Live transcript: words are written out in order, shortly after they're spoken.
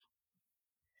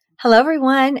Hello,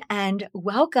 everyone, and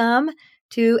welcome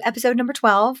to episode number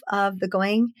 12 of the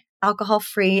Going Alcohol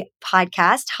Free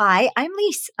podcast. Hi, I'm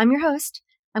Lise. I'm your host.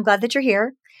 I'm glad that you're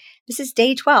here. This is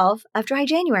day 12 of Dry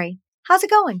January. How's it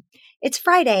going? It's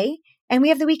Friday, and we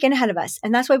have the weekend ahead of us.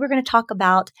 And that's why we're going to talk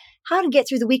about how to get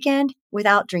through the weekend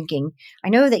without drinking. I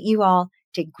know that you all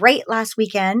did great last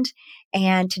weekend,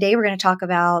 and today we're going to talk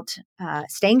about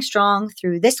staying strong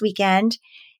through this weekend.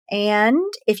 And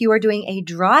if you are doing a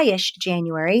dryish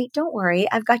January, don't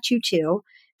worry, I've got you too.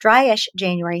 Dryish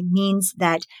January means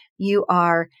that you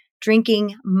are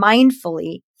drinking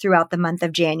mindfully throughout the month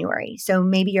of January. So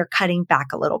maybe you're cutting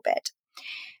back a little bit.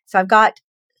 So I've got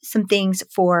some things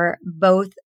for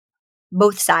both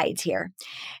sides here.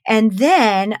 And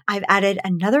then I've added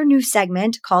another new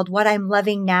segment called What I'm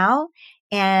Loving Now.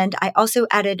 And I also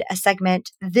added a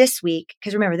segment this week,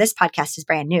 because remember, this podcast is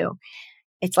brand new.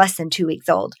 It's less than 2 weeks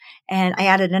old. And I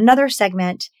added another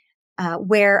segment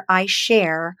where I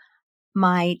share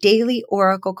my daily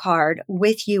oracle card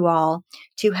with you all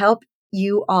to help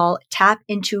you all tap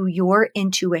into your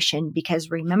intuition. Because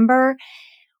remember,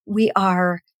 we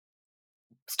are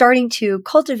starting to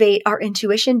cultivate our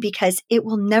intuition because it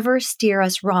will never steer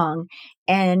us wrong.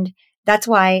 And that's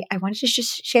why I wanted to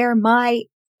just share my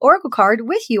oracle card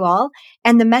with you all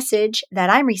and the message that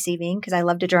I'm receiving, because I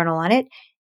love to journal on it,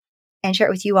 and share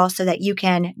it with you all so that you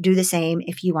can do the same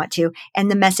if you want to. And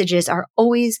the messages are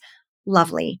always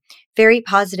lovely, very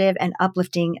positive and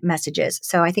uplifting messages.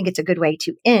 So I think it's a good way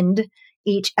to end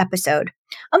each episode.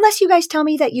 Unless you guys tell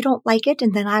me that you don't like it,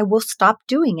 and then I will stop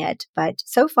doing it. But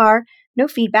so far, no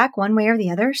feedback one way or the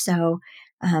other. So,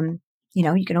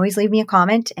 you can always leave me a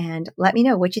comment and let me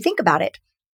know what you think about it.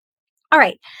 All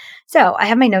right. So I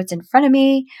have my notes in front of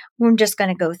me. I'm just going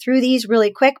to go through these really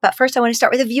quick. But first, I want to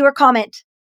start with a viewer comment.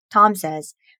 Tom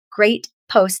says, "Great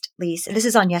post, Lise. This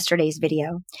is on yesterday's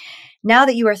video. Now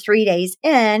that you are 3 days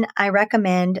in, I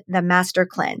recommend the Master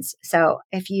Cleanse." So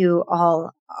if you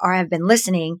all have been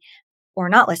listening or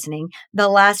not listening, the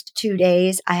last 2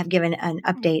 days, I have given an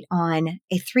update on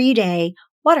a 3-day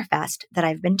water fast that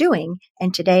I've been doing.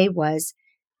 And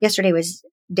yesterday was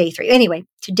day 3. Anyway,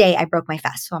 today I broke my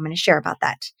fast. So I'm going to share about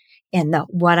that in the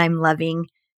What I'm Loving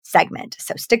segment.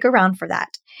 So stick around for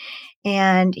that.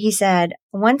 And he said,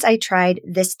 once I tried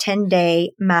this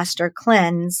 10-day master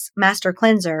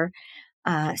cleanser,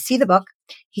 see the book.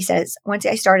 He says, once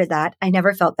I started that, I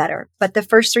never felt better. But the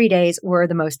first 3 days were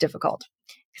the most difficult,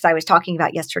 because I was talking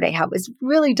about yesterday how it was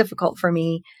really difficult for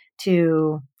me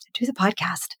to do the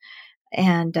podcast.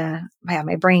 And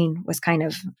my brain was kind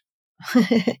of,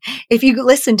 if you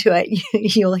listen to it,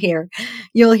 you'll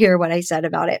hear what I said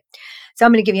about it. So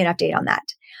I'm going to give you an update on that.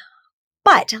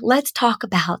 But let's talk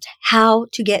about how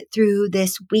to get through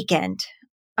this weekend.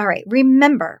 All right.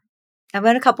 Remember, I've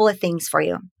got a couple of things for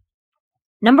you.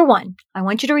 Number one, I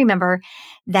want you to remember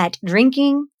that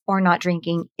drinking or not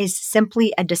drinking is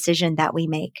simply a decision that we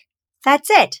make.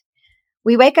 That's it.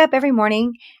 We wake up every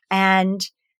morning, and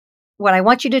what I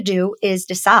want you to do is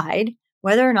decide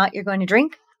whether or not you're going to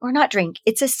drink or not drink.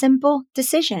 It's a simple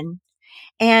decision.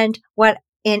 And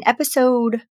in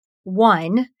episode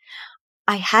 1,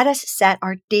 I had us set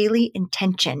our daily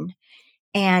intention,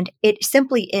 and it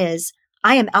simply is,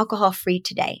 I am alcohol free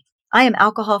today. I am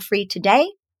alcohol free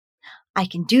today. I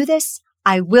can do this.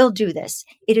 I will do this.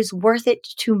 It is worth it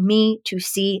to me to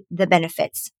see the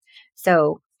benefits.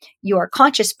 So your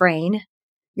conscious brain,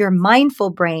 your mindful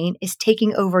brain is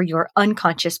taking over your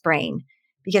unconscious brain,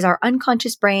 because our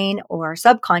unconscious brain or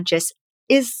subconscious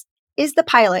is the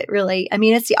pilot, really. I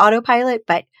mean, it's the autopilot,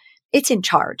 but it's in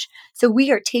charge. So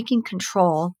we are taking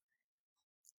control,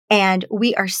 and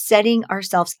we are setting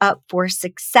ourselves up for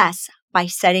success by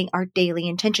setting our daily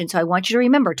intention. So I want you to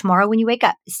remember, tomorrow when you wake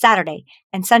up, Saturday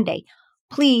and Sunday,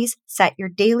 please set your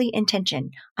daily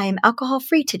intention. I am alcohol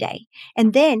free today.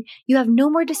 And then you have no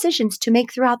more decisions to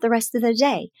make throughout the rest of the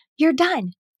day. You're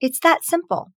done. It's that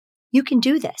simple. You can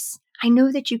do this. I know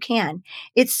that you can.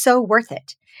 It's so worth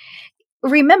it.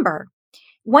 Remember,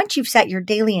 once you've set your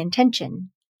daily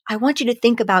intention, I want you to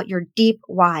think about your deep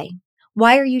why.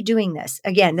 Why are you doing this?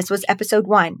 Again, this was episode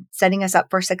 1, setting us up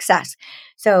for success.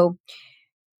 So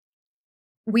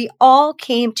we all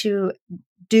came to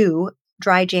do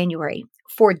Dry January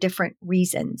for different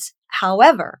reasons.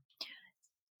 However,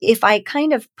 if I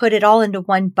kind of put it all into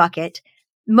one bucket,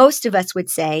 most of us would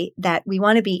say that we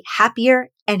want to be happier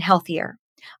and healthier.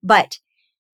 But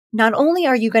not only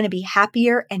are you going to be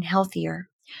happier and healthier,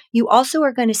 you also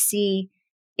are going to see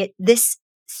this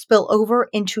spill over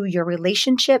into your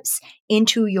relationships,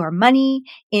 into your money,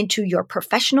 into your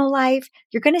professional life.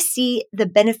 You're going to see the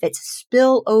benefits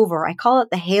spill over. I call it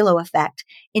the halo effect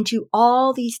into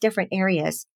all these different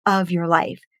areas of your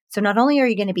life. So not only are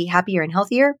you going to be happier and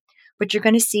healthier, but you're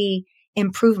going to see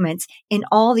improvements in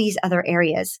all these other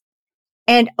areas.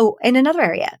 And in another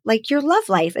area, like your love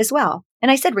life as well.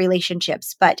 And I said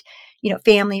relationships, but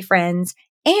family, friends,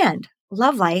 and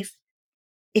love life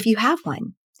if you have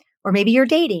one. Or maybe you're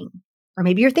dating, or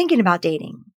maybe you're thinking about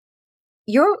dating.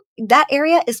 That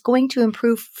area is going to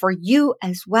improve for you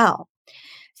as well.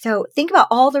 So think about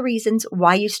all the reasons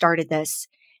why you started this.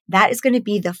 That is going to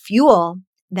be the fuel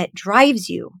that drives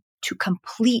you to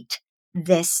complete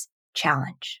this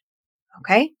challenge.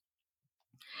 Okay?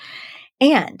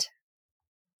 And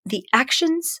the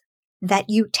actions that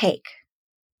you take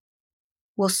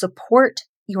will support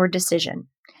your decision.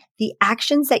 The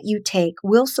actions that you take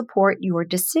will support your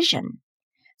decision.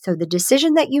 So the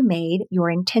decision that you made,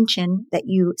 your intention that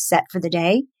you set for the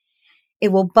day,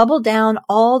 it will bubble down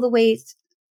all the way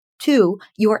to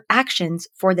your actions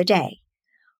for the day.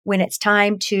 When it's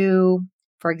time to,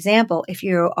 for example, if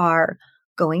you are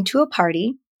going to a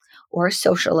party or a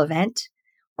social event,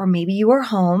 or maybe you are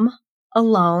home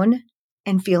alone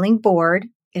and feeling bored,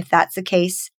 if that's the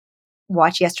case,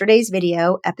 watch yesterday's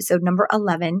video, episode number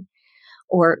 11,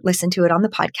 or listen to it on the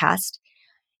podcast.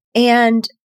 And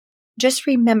just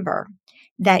remember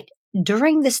that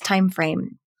during this time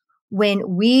frame, when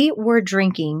we were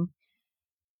drinking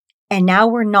and now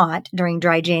we're not during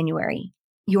dry January,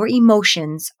 your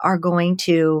emotions are going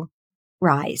to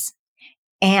rise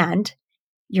and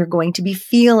you're going to be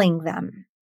feeling them.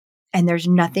 And there's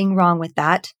nothing wrong with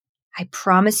that. I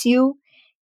promise you,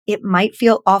 it might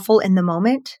feel awful in the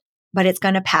moment, but it's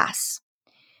going to pass.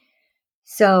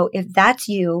 So if that's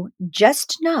you,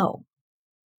 just know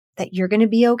that you're going to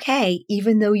be okay,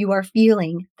 even though you are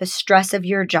feeling the stress of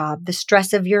your job, the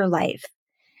stress of your life.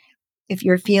 If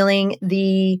you're feeling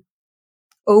the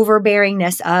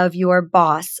overbearingness of your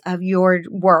boss, of your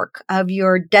work, of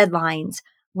your deadlines,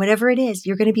 whatever it is,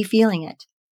 you're going to be feeling it.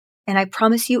 And I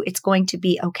promise you, it's going to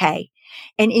be okay.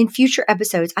 And in future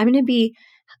episodes, I'm going to be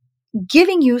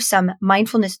giving you some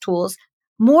mindfulness tools,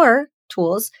 more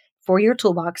tools for your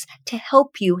toolbox to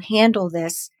help you handle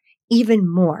this even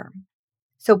more.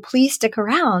 So please stick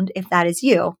around if that is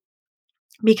you,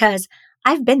 because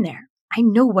I've been there. I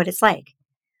know what it's like.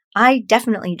 I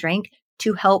definitely drank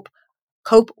to help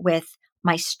cope with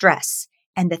my stress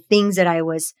and the things that I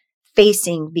was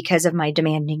facing because of my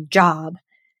demanding job.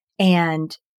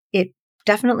 And it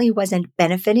definitely wasn't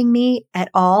benefiting me at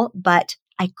all, but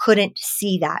I couldn't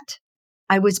see that.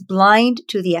 I was blind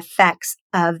to the effects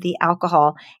of the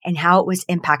alcohol and how it was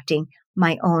impacting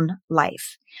my own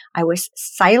life. I was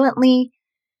silently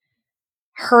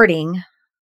hurting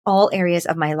all areas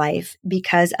of my life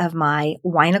because of my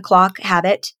wine o'clock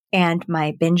habit and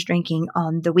my binge drinking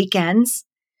on the weekends.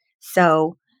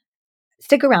 So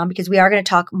stick around because we are going to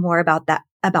talk more about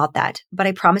that. But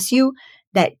I promise you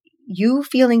that you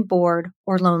feeling bored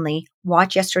or lonely,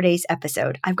 watch yesterday's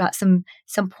episode. I've got some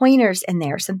pointers in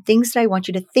there, some things that I want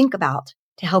you to think about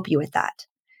to help you with that,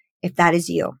 if that is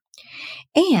you.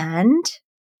 And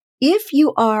if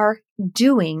you are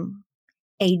doing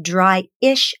a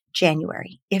dry-ish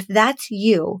January, if that's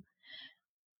you,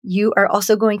 you are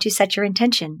also going to set your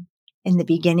intention at the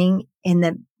beginning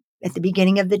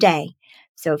of the day.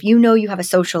 So if you know you have a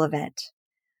social event,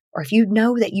 or if you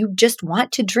know that you just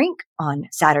want to drink on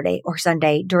Saturday or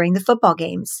Sunday during the football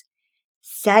games,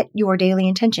 set your daily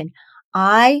intention.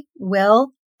 I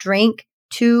will drink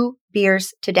 2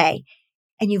 beers today.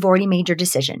 And you've already made your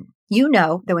decision. You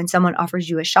know that when someone offers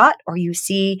you a shot or you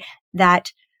see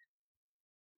that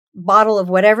bottle of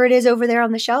whatever it is over there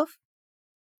on the shelf,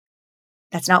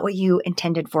 that's not what you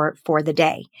intended for the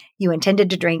day. You intended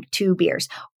to drink 2 beers.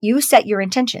 You set your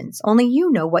intentions. Only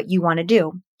you know what you want to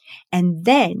do. And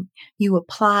then you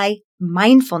apply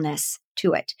mindfulness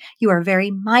to it. You are very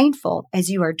mindful as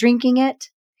you are drinking it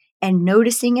and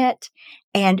noticing it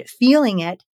and feeling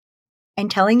it and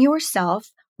telling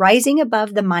yourself, rising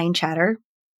above the mind chatter,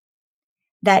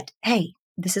 that, hey,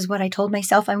 this is what I told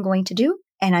myself I'm going to do.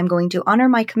 And I'm going to honor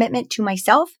my commitment to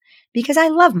myself because I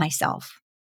love myself.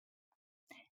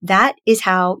 That is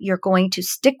how you're going to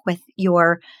stick with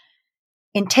your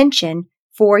intention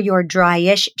for your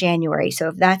dry-ish January. So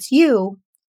if that's you,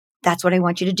 that's what I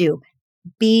want you to do.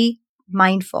 Be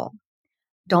mindful.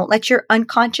 Don't let your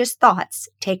unconscious thoughts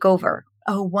take over.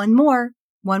 Oh, one more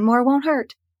won't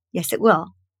hurt. Yes, it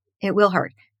will. It will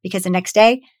hurt because the next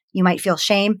day you might feel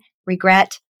shame,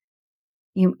 regret.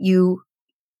 You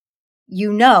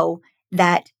know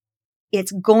that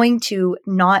it's going to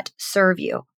not serve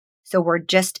you. So we're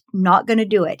just not going to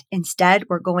do it. Instead,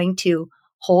 we're going to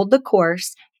hold the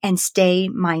course and stay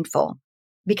mindful,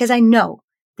 because I know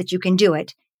that you can do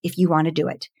it if you want to do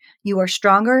it. You are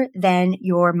stronger than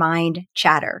your mind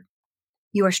chatter.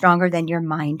 You are stronger than your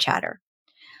mind chatter.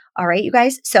 All right, you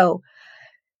guys. So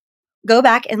go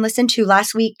back and listen to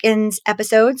last weekend's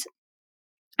episodes.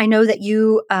 I know that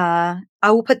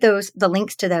I will put the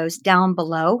links to those down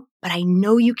below, but I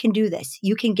know you can do this.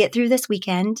 You can get through this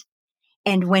weekend.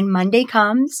 And when Monday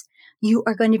comes, you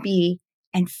are going to be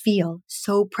and feel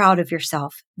so proud of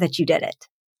yourself that you did it.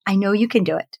 I know you can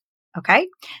do it. Okay.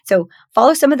 So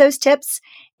follow some of those tips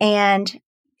and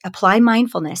apply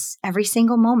mindfulness every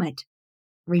single moment.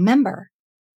 Remember,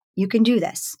 you can do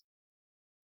this.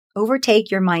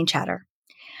 Overtake your mind chatter.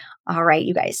 All right,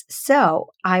 you guys.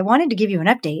 So I wanted to give you an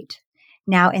update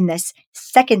now in this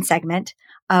second segment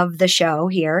of the show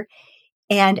here.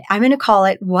 And I'm going to call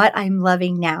it What I'm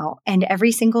Loving Now. And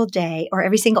every single day, or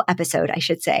every single episode, I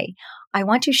should say, I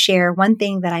want to share one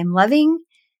thing that I'm loving,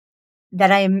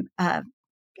 that I'm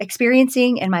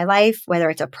experiencing in my life, whether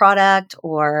it's a product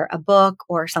or a book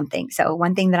or something. So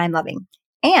one thing that I'm loving.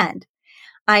 And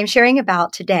I'm sharing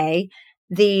about today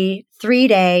the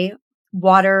 3-day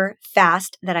water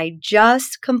fast that I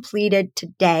just completed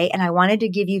today. And I wanted to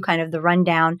give you kind of the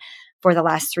rundown for the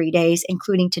last 3 days,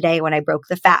 including today when I broke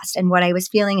the fast and what I was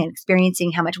feeling and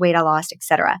experiencing, how much weight I lost,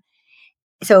 etc.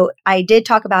 So I did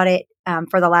talk about it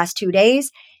for the last 2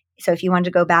 days. So if you wanted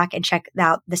to go back and check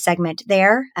out the segment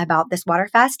there about this water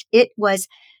fast, it was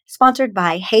sponsored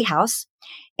by Hay House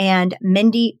and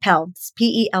Mindy Pelz,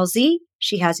 Pelz.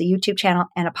 She has a YouTube channel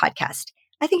and a podcast.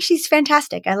 I think she's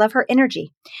fantastic. I love her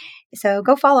energy. So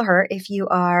go follow her if you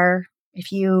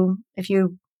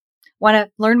want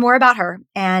to learn more about her.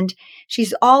 And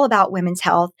she's all about women's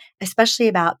health, especially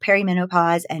about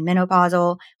perimenopause and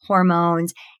menopausal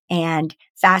hormones and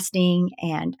fasting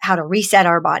and how to reset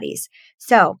our bodies.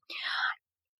 So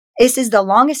this is the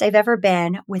longest I've ever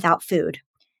been without food.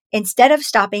 Instead of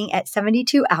stopping at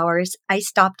 72 hours, I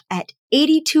stopped at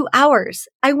 82 hours.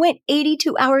 I went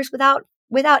 82 hours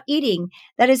without eating.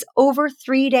 That is over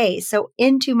 3 days. So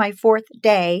into my 4th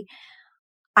day,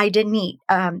 I didn't eat.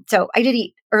 So I did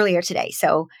eat earlier today.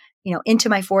 So, into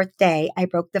my 4th day, I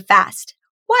broke the fast.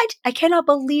 What? I cannot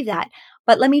believe that.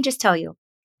 But let me just tell you,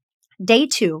 day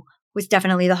 2 was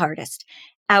definitely the hardest.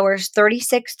 Hours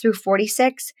 36 through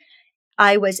 46,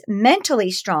 I was mentally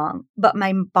strong, but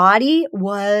my body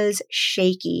was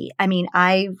shaky. I mean,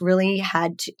 I really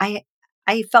had to,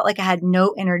 I felt like I had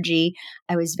no energy.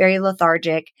 I was very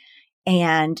lethargic,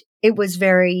 and it was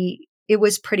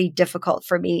pretty difficult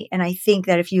for me. And I think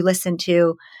that if you listen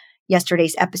to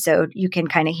yesterday's episode, you can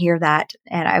kind of hear that.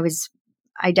 And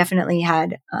I definitely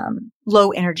had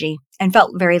low energy and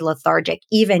felt very lethargic,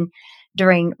 even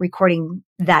during recording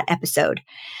that episode.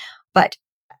 But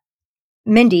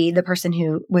Mindy, the person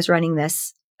who was running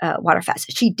this water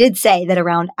fast, she did say that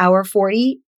around hour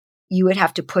 40, you would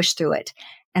have to push through it.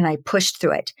 And I pushed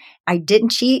through it. I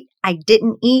didn't cheat. I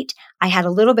didn't eat. I had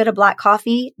a little bit of black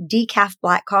coffee, decaf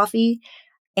black coffee,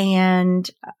 and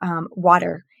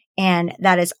water. And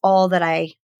that is all that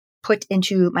I put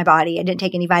into my body. I didn't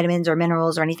take any vitamins or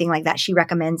minerals or anything like that. She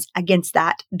recommends against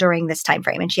that during this time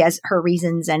frame. And she has her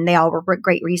reasons, and they all were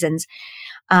great reasons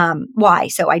why.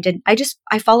 So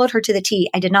I followed her to the T.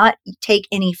 I did not take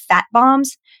any fat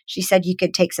bombs. She said you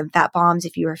could take some fat bombs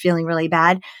if you were feeling really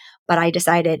bad, but I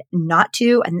decided not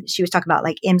to. And she was talking about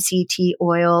like MCT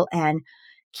oil and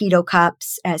keto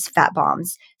cups as fat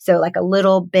bombs. So like a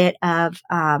little bit of,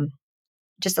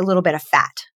 just a little bit of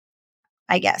fat,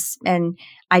 I guess. And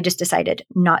I just decided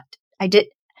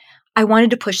I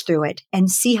wanted to push through it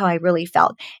and see how I really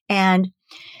felt. And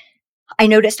I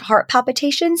noticed heart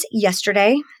palpitations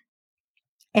yesterday.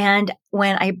 And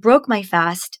when I broke my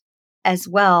fast as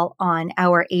well on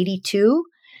hour 82,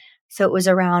 so it was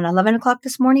around 11 o'clock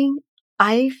this morning,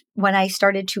 when I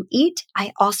started to eat,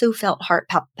 I also felt heart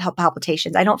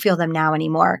palpitations. I don't feel them now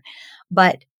anymore,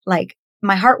 but like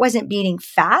my heart wasn't beating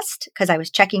fast because I was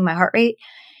checking my heart rate,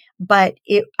 but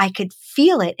I could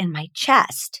feel it in my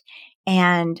chest.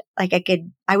 And like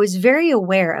I was very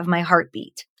aware of my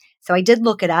heartbeat. So I did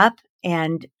look it up,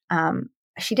 and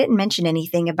she didn't mention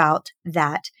anything about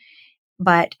that,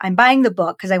 but I'm buying the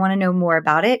book because I want to know more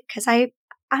about it, because I'm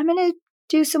going to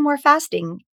do some more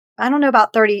fasting. I don't know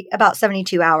about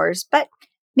 72 hours, but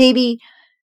maybe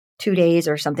 2 days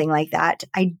or something like that.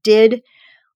 I did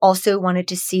also wanted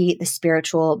to see the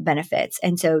spiritual benefits.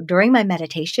 And so during my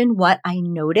meditation, what I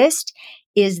noticed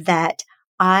is that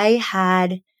I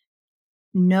had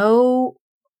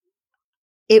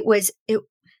it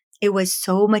it was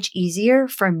so much easier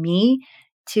for me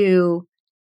to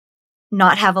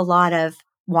not have a lot of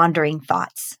wandering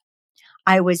thoughts.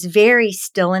 I was very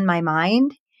still in my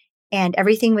mind and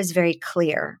everything was very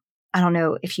clear. I don't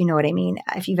know if you know what I mean,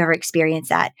 if you've ever experienced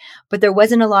that, but there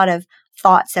wasn't a lot of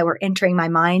thoughts that were entering my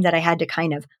mind that I had to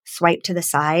kind of swipe to the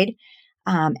side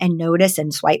and notice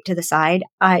and swipe to the side.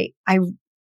 I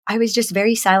was just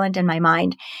very silent in my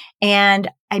mind. And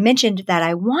I mentioned that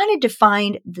I wanted to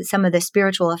find some of the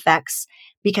spiritual effects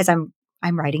because I'm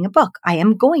writing a book. I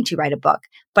am going to write a book,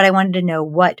 but I wanted to know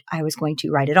what I was going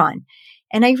to write it on.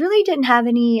 And I really didn't have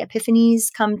any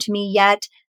epiphanies come to me yet.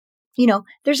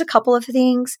 There's a couple of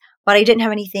things, but I didn't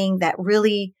have anything that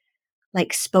really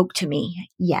spoke to me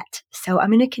yet. So I'm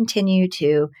going to continue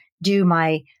to do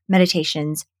my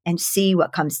meditations and see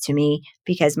what comes to me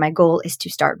because my goal is to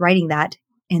start writing that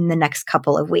in the next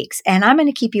couple of weeks. And I'm going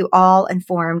to keep you all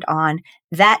informed on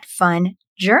that fun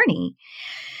journey.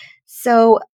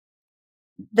 So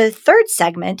the third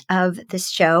segment of this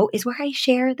show is where I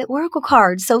share the Oracle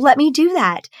cards. So let me do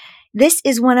that. This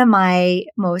is one of my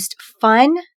most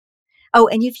fun. Oh,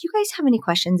 and if you guys have any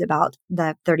questions about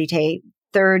the 3-day,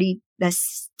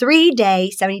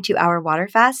 72-hour water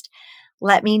fast,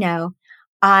 let me know.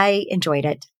 I enjoyed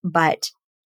it, but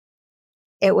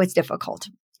it was difficult.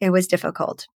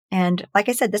 And like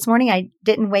I said, this morning I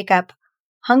didn't wake up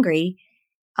hungry.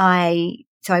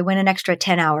 So I went an extra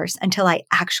 10 hours until I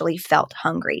actually felt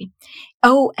hungry.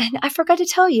 Oh, and I forgot to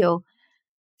tell you.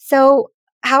 So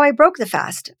how I broke the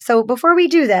fast. So before we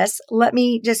do this, let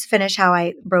me just finish how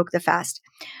I broke the fast.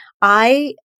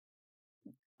 I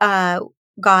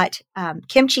got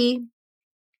kimchi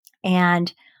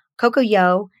and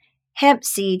cocoa, hemp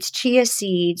seeds, chia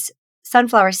seeds,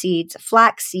 sunflower seeds,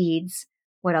 flax seeds.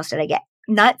 What else did I get?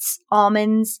 Nuts,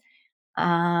 almonds,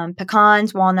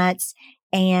 pecans, walnuts,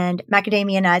 and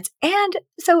macadamia nuts. And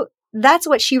so that's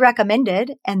what she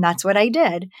recommended. And that's what I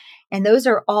did. And those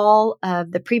are all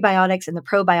of the prebiotics and the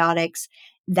probiotics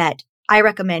that I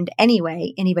recommend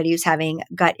anyway, anybody who's having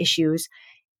gut issues.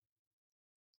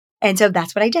 And so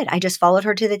that's what I did. I just followed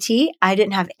her to the T. I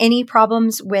didn't have any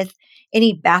bathroom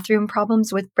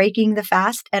problems with breaking the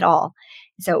fast at all.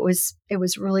 So it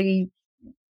was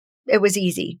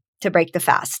easy to break the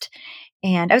fast.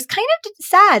 And I was kind of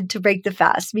sad to break the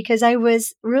fast because I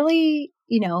was really,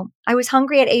 I was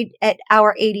hungry at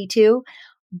hour 82,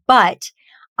 but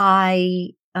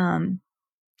I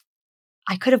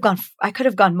could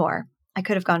have gone more.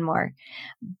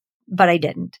 But I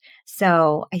didn't.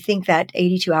 So I think that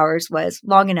 82 hours was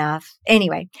long enough.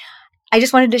 Anyway, I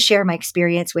just wanted to share my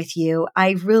experience with you.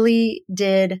 I really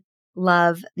did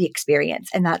love the experience,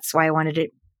 and that's why I wanted to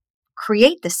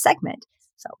create this segment.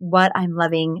 So what I'm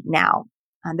loving now,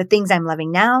 the things I'm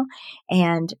loving now,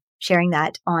 and sharing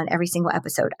that on every single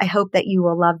episode. I hope that you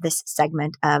will love this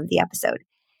segment of the episode.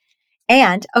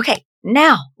 And okay,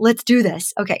 now let's do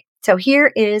this. Okay, so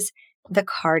here is the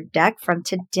card deck from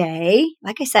today.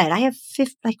 Like I said, I have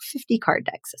 50 card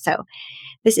decks. So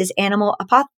this is Animal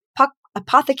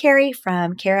Apothecary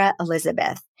from Kara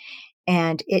Elizabeth.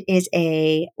 And it is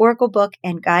a oracle book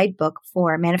and guidebook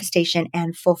for manifestation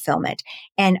and fulfillment.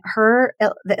 And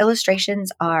the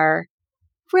illustrations are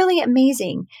really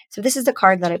amazing. So this is the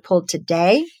card that I pulled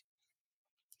today.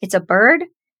 It's a bird,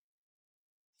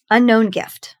 unknown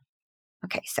gift.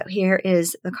 Okay, so here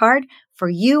is the card. For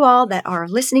you all that are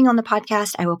listening on the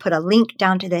podcast, I will put a link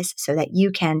down to this so that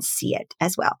you can see it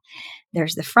as well.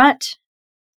 There's the front.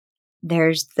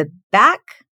 There's the back.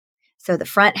 So the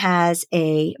front has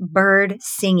a bird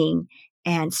singing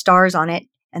and stars on it,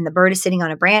 and the bird is sitting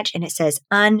on a branch, and it says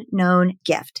unknown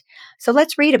gift. So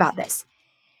let's read about this.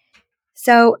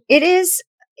 So it's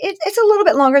a little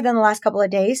bit longer than the last couple of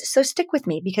days, so stick with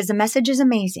me because the message is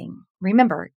amazing.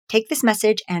 Remember, take this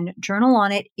message and journal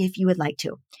on it if you would like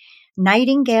to.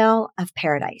 Nightingale of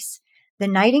Paradise. The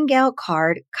Nightingale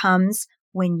card comes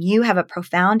when you have a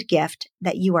profound gift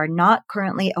that you are not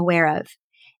currently aware of.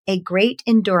 A great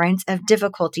endurance of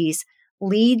difficulties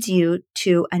leads you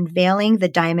to unveiling the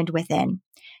diamond within.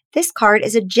 This card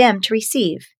is a gem to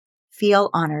receive.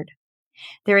 Feel honored.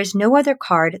 There is no other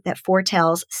card that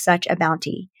foretells such a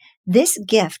bounty. This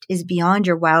gift is beyond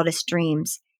your wildest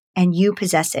dreams, and you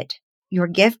possess it. Your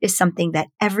gift is something that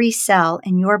every cell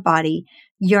in your body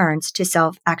yearns to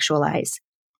self-actualize.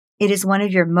 It is one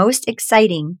of your most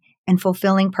exciting and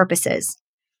fulfilling purposes.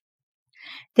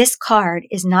 This card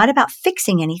is not about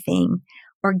fixing anything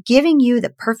or giving you the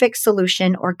perfect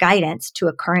solution or guidance to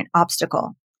a current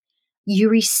obstacle. You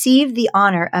receive the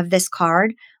honor of this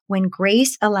card when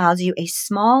grace allows you a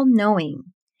small knowing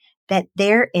that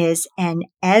there is an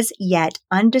as yet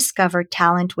undiscovered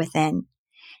talent within.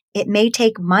 It may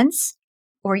take months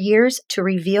or years to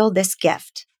reveal this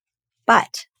gift,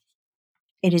 but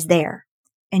it is there,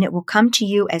 and it will come to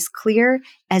you as clear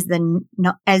as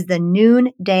the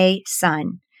noonday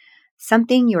sun,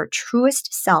 something your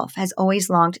truest self has always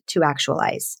longed to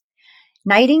actualize.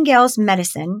 Nightingale's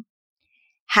medicine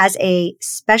has a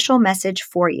special message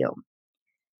for you.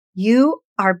 You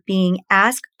are being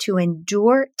asked to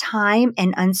endure time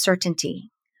and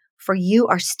uncertainty, for you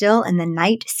are still in the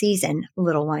night season,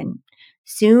 little one.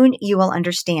 Soon you will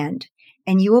understand,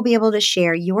 and you will be able to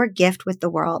share your gift with the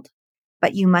world.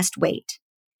 But you must wait,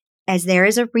 as there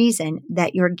is a reason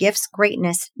that your gift's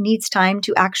greatness needs time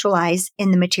to actualize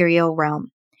in the material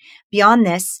realm. Beyond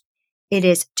this, it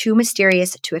is too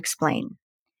mysterious to explain.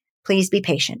 Please be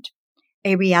patient.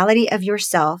 A reality of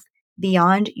yourself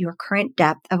beyond your current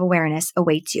depth of awareness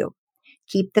awaits you.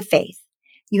 Keep the faith.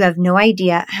 You have no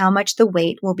idea how much the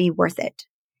wait will be worth it.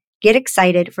 Get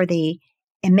excited for the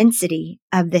immensity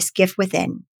of this gift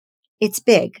within. It's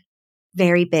big,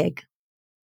 very big.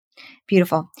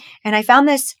 Beautiful. And I found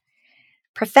this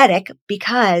prophetic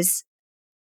because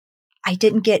I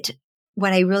didn't get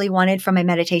what I really wanted from my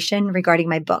meditation regarding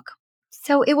my book.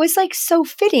 So it was like so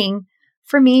fitting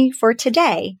for me for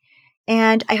today.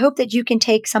 And I hope that you can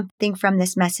take something from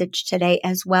this message today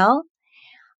as well.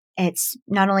 It's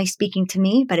not only speaking to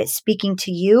me, but it's speaking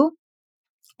to you.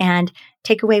 And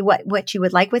take away what you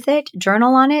would like with it.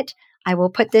 Journal on it. I will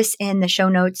put this in the show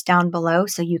notes down below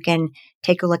so you can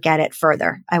take a look at it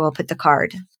further. I will put the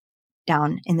card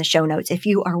down in the show notes if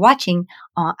you are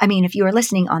if you are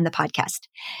listening on the podcast.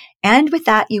 And with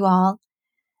that, you all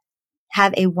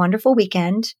have a wonderful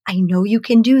weekend. I know you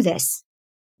can do this.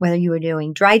 Whether you are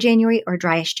doing dry January or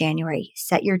driest January,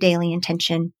 set your daily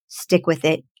intention, stick with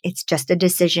it. It's just a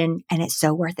decision and it's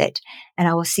so worth it. And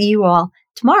I will see you all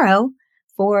tomorrow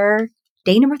for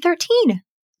day number 13,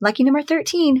 lucky number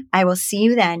 13. I will see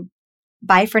you then.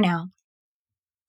 Bye for now.